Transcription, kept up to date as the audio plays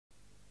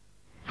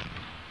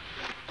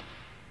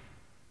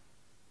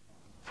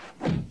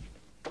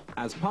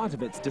As part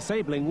of its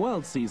Disabling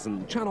World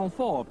season, Channel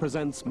 4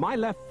 presents My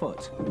Left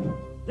Foot.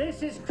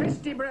 This is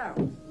Christy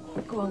Brown.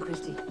 Go on,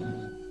 Christy.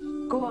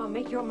 Go on,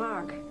 make your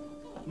mark.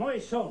 My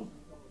son.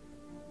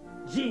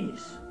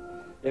 Genius.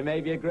 You may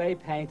be a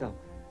great painter,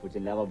 but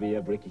you'll never be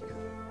a brickie.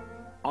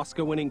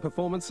 Oscar-winning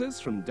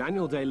performances from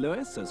Daniel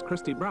Day-Lewis as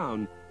Christy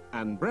Brown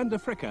and Brenda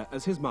Fricker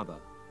as his mother,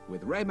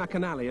 with Ray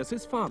McAnally as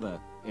his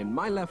father in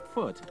My Left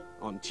Foot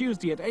on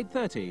Tuesday at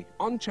 8:30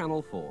 on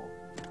Channel 4.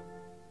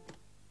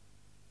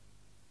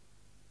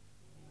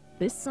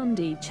 This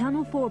Sunday,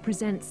 Channel 4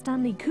 presents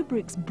Stanley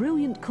Kubrick's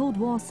brilliant Cold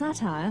War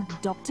satire,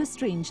 Dr.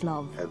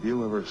 Strangelove. Have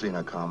you ever seen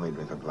a commie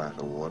drink a glass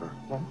of water?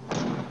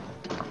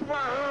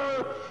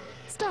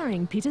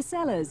 Starring Peter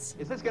Sellers.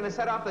 Is this going to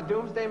set off the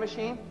doomsday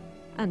machine?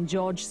 And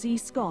George C.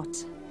 Scott.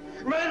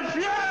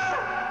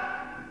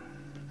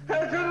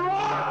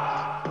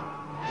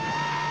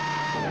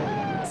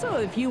 So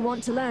if you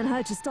want to learn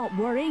how to stop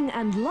worrying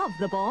and love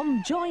the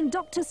bomb, join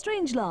Dr.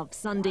 Strangelove,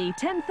 Sunday,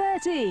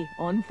 10:30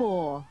 on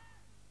 4.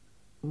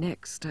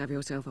 Next, have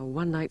yourself a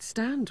one-night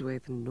stand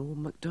with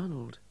Norm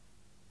MacDonald.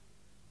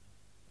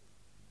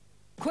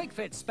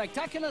 QuickFit's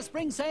spectacular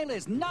spring sale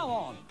is now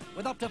on,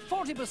 with up to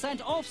 40%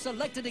 off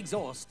selected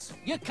exhausts.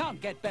 You can't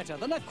get better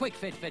than a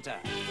QuickFit fitter.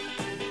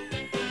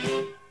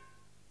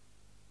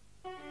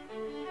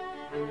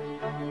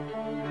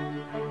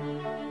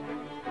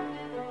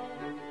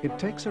 It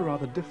takes a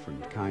rather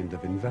different kind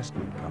of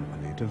investment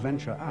company to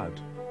venture out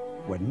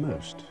when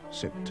most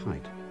sit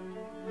tight.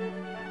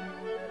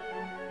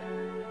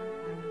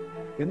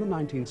 In the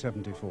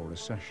 1974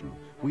 recession,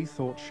 we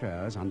thought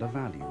shares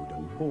undervalued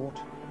and bought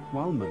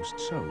while most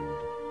sold,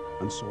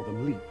 and saw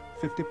them leap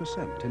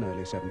 50% in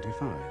early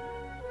 75.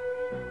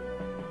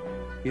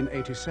 In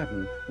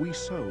 87, we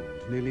sold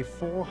nearly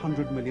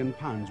 £400 million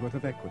worth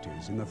of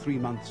equities in the 3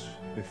 months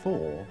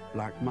before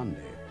Black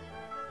Monday.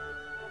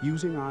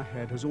 Using our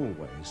head has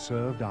always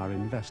served our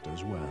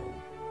investors well,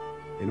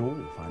 in all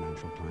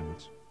financial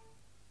climates.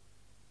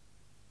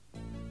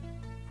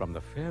 From the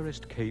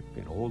fairest cape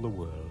in all the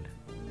world,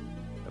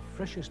 the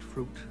freshest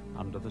fruit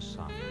under the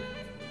sun.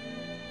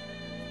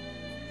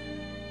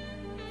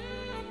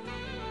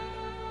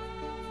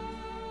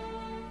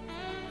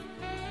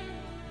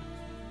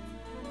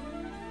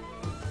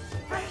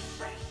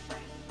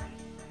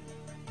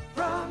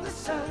 From the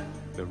sun.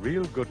 The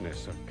real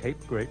goodness of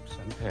Cape grapes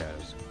and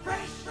pears.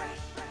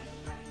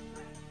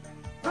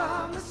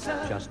 From the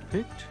sun. Just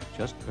picked,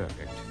 just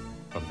perfect,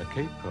 from the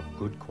Cape of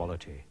good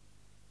quality.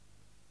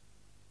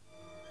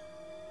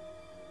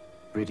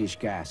 British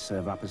Gas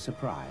serve up a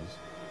surprise.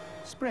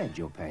 Spread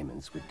your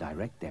payments with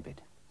direct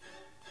debit.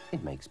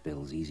 It makes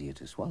bills easier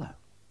to swallow.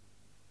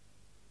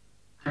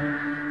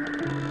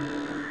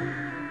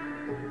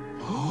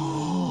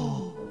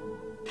 Oh!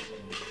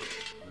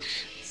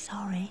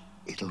 Sorry.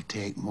 It'll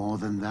take more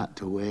than that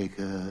to wake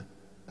her.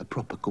 A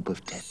proper cup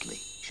of Tetley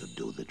should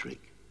do the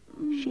trick.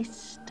 She's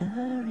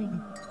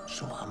stirring.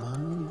 So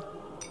am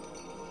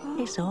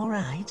I. It's all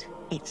right.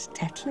 It's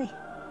Tetley.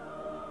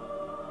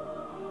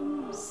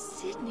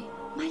 Sydney,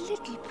 my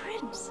little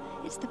prince.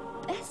 It's the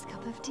best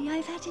cup of tea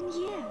I've had in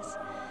years.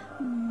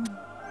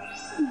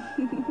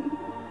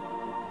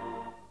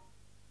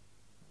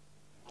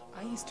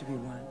 I used to be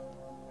 1,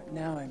 but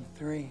now I'm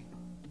 3.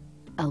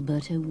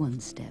 Alberto One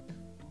Step,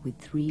 with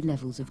 3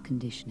 levels of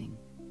conditioning.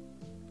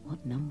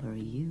 What number are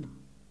you?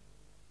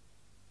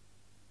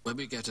 When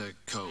we get a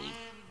cold,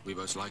 we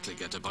most likely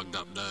get a bunged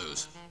up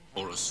nose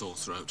or a sore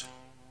throat.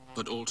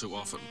 But all too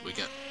often we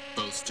get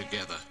both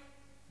together.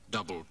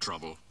 Double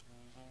trouble.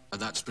 And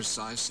that's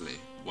precisely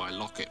why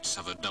lockets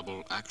have a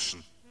double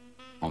action.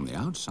 On the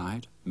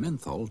outside,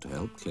 menthol to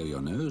help clear your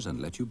nose and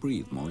let you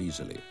breathe more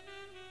easily.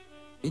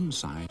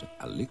 Inside,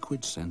 a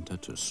liquid center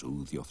to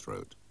soothe your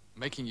throat.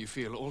 Making you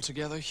feel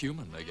altogether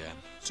human again.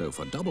 So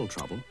for double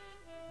trouble,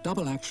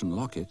 double action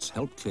lockets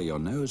help clear your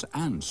nose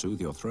and soothe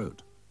your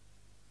throat.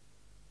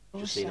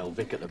 Just seen old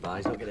Vic at the bar,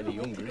 he's not getting any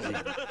younger, is he?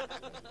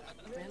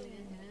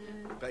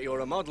 Bet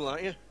you're a model,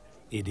 aren't you?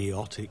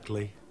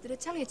 Idiotically. Did I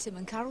tell you Tim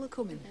and Carol are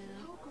coming?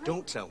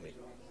 Don't tell me.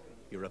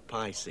 You're a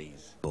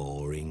Pisces.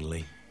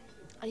 Boringly.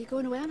 Are you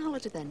going away on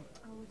holiday then?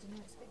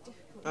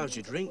 How's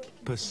your drink?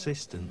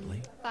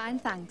 Persistently. Fine,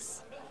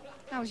 thanks.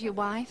 How's your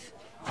wife?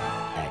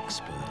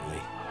 Expertly.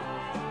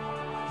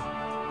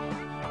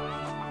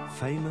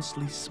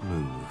 Famously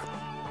smooth.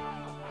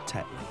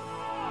 Tetley.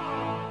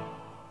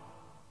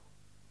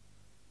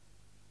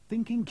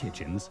 Thinking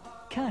kitchens?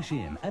 Cash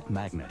in at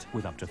Magnet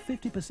with up to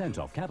 50%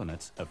 off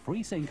cabinets, a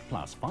free sink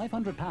plus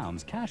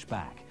 £500 cash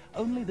back.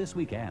 Only this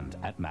weekend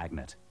at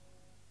Magnet.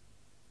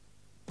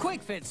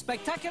 QuickFit's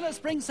spectacular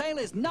spring sale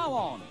is now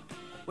on,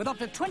 with up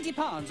to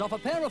 £20 off a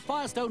pair of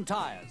Firestone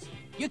tyres.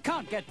 You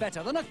can't get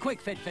better than a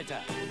QuickFit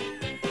fitter.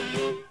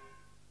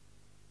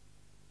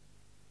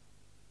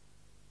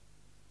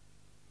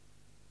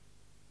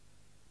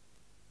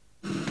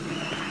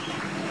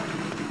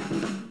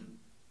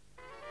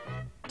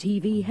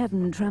 TV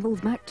Heaven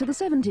travels back to the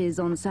 70s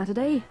on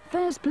Saturday.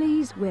 Fares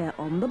please, we're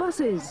on the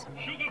buses.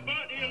 Sugar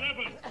Party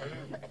 11.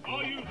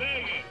 Are you there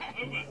yet?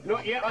 Over.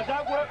 Not yet, I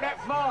don't work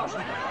that fast.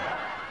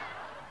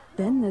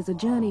 Then there's a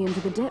journey into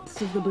the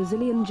depths of the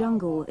Brazilian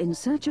jungle in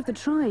search of the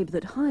tribe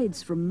that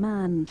hides from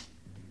man.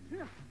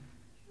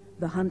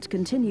 The hunt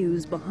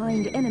continues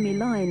behind enemy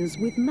lines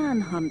with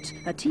Manhunt,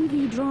 a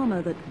TV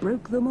drama that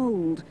broke the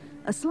mould.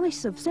 A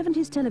slice of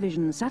 70s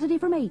television, Saturday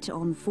from 8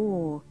 on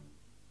 4.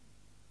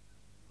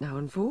 Now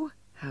on 4,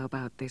 how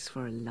about this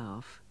for a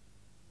laugh?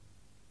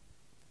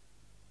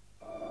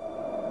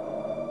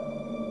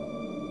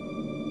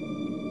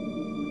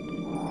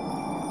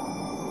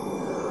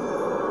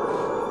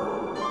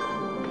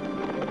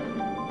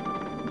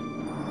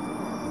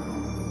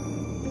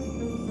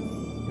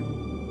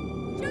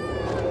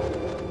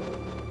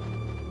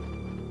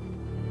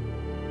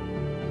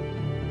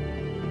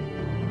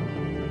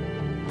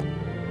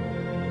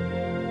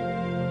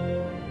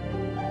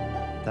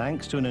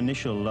 Thanks to an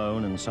initial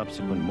loan and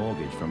subsequent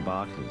mortgage from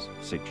Barclays,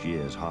 6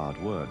 years'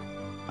 hard work,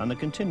 and the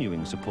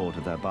continuing support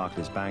of their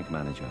Barclays bank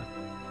manager,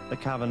 the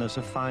Kavanaghs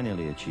have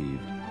finally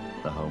achieved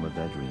the home of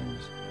their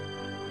dreams.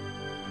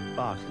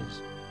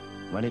 Barclays,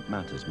 when it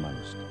matters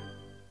most.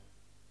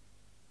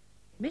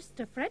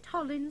 Mr. Fred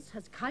Hollins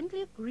has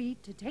kindly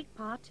agreed to take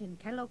part in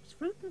Kellogg's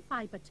Fruit and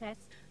Fibre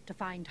test to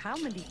find how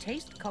many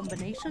taste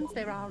combinations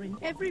there are in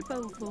every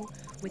bowlful,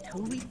 with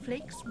whole wheat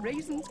flakes,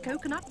 raisins,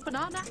 coconut,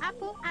 banana,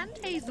 apple and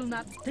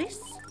hazelnuts. This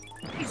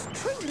is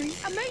truly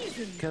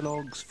amazing.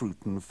 Kellogg's Fruit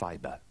and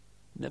Fibre.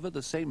 Never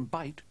the same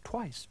bite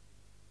twice.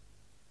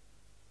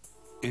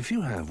 If you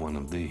have one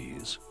of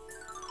these,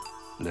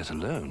 let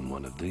alone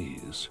one of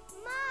these,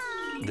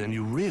 then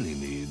you really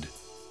need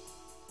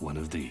one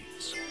of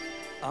these.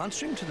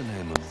 Answering to the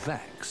name of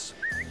Vax,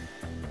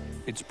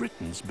 it's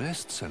Britain's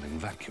best-selling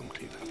vacuum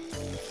cleaner.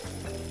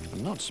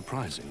 And not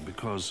surprising,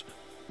 because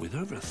with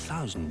over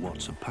 1,000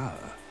 watts of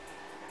power,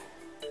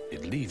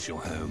 it leaves your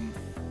home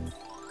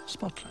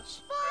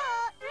spotless.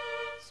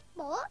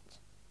 Spot?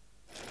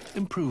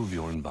 Improve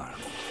your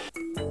environment.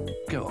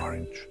 Go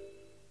Orange.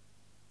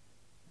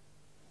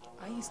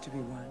 I used to be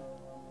 1,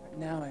 but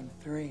now I'm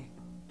 3.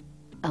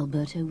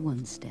 Alberto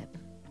One Step,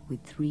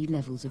 with 3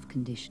 levels of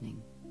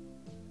conditioning.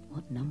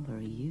 What number are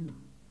you?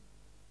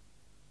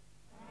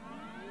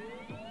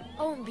 I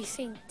won't be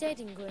seen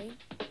dead in green.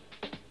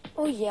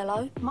 Or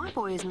yellow. My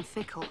boy isn't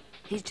fickle.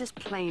 He's just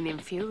plain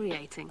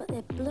infuriating. But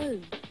they're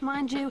blue.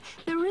 Mind you,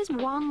 there is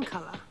one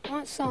colour.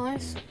 Right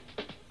size.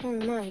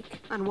 One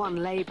make. And one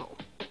label.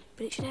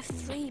 But it should have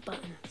 3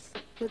 buttons.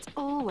 That's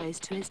always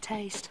to his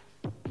taste.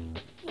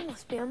 You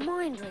must be a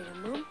mind reader,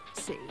 Mum.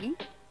 See?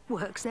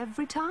 Works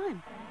every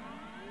time.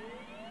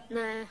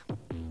 Nah.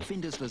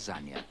 Finder's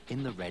lasagna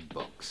in the red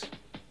box.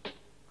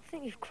 I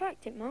think you've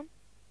cracked it, Mum.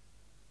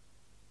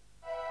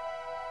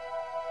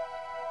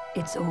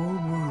 It's all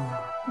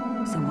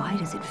wool, so why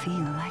does it feel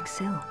like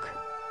silk?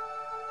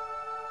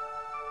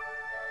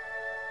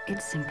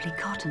 It's simply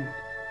cotton,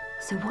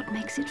 so what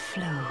makes it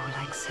flow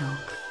like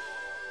silk?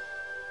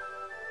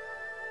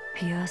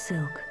 Pure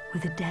silk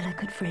with a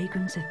delicate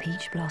fragrance of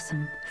peach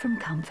blossom from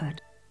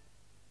Comfort.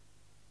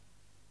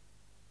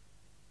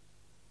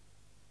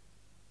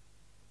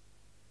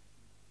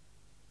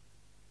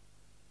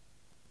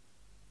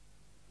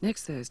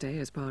 Next Thursday,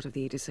 as part of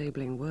the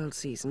Disabling World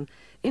season,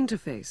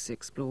 Interface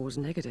explores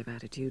negative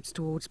attitudes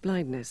towards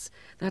blindness.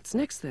 That's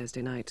next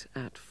Thursday night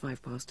at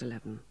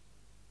 11:05.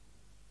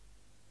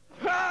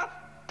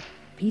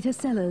 Peter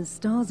Sellers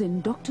stars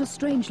in Dr.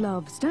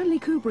 Strangelove, Stanley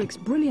Kubrick's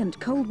brilliant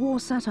Cold War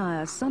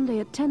satire, Sunday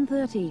at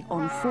 10:30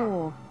 on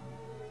 4.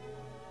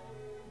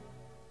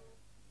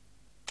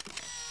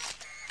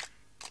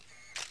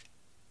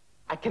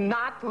 I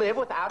cannot live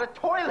without a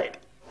toilet.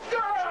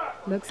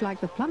 Looks like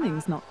the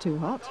plumbing's not too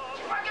hot.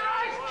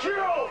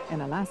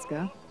 In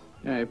Alaska.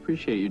 Yeah, I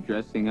appreciate you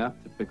dressing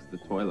up to fix the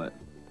toilet.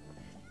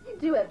 You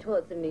do have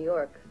toilets in New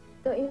York,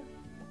 don't you?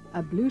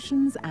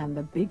 Ablutions and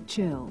the Big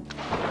Chill.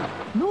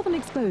 Northern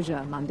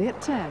Exposure, Monday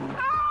at 10.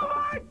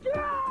 Oh my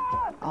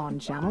God! On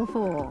Channel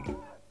 4.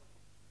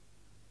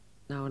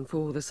 Now on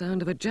 4, the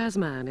sound of a jazz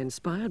man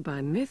inspired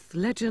by myth,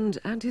 legend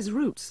and his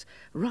roots,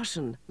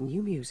 Russian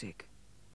new music.